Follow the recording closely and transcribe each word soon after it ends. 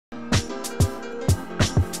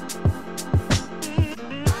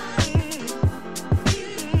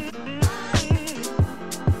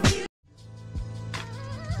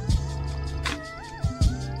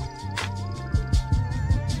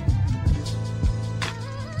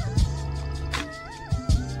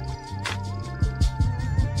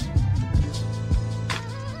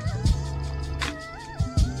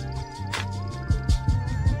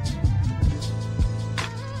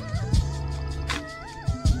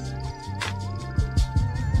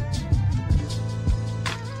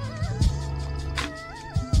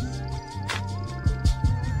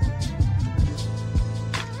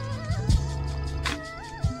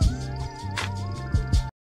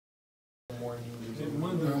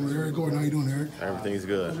Eric Gordon, how you doing, Eric? Everything's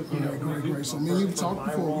good. All right, great. So, me and you talked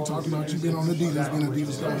before. We talked about you being on Adidas, being an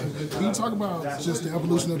Adidas guy. Can you talk about just the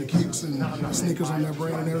evolution of the kicks and the sneakers on that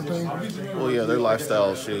brand and everything? Well, yeah, their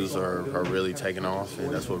lifestyle shoes are really taking off,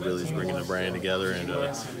 and that's what really is bringing the brand together. And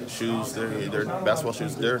shoes, they're basketball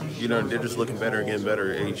shoes. They're just looking better and getting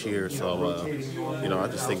better each year. So, I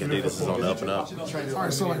just think Adidas is on the up and up. All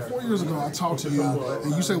right, so like 4 years ago, I talked to you,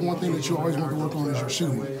 and you said one thing that you always want to work on is your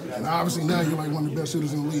shooting. And obviously now you're like one of the best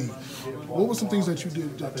shooters in the league. What were some things that you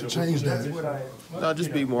did to change that? No,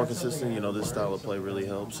 just be more consistent. This style of play really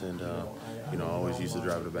helps, and I always used to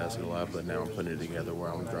drive the basket a lot, but now I'm putting it together where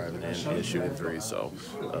I'm driving in and shooting threes. So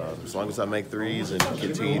as long as I make threes and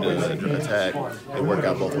continue to attack, it work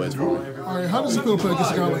out both ways for me. All right, how does it feel to play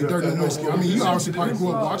against a guy like Dirk nowitzki? I mean, you obviously probably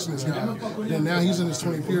grew up watching this guy, and now he's in his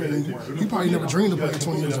 20th year, and you probably never dreamed of playing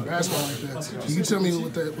 20 years of basketball like that. Can you tell me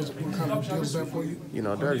what kind of deal was that for you?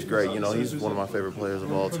 Dirk's great. He's one of my favorite players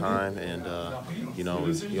of all time, and you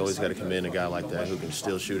always got to commend a guy like that who can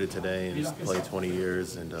still shoot it today and he's played 20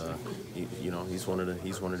 years, and he's one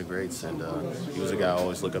of the greats, and he was a guy I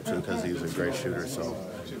always look up to because he was a great shooter. So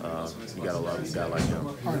you gotta love a guy like him.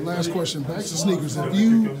 All right, last question. Back to sneakers. If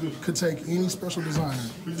you could take any special designer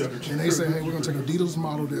and they say, hey, we're gonna take Adidas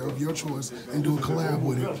model there of your choice and do a collab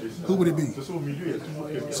with it, who would it be?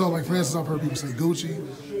 So, like for instance, I've heard people say Gucci,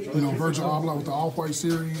 Virgil Abloh with the Off-White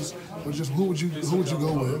series, but just who would you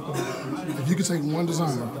go with if you could take one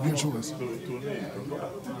designer of your choice?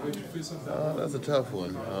 That's a tough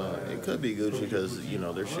one. It could be Gucci because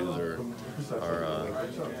their shoes are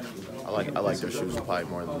I like their shoes probably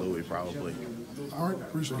more than Louis probably. All right,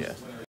 appreciate it. Yeah.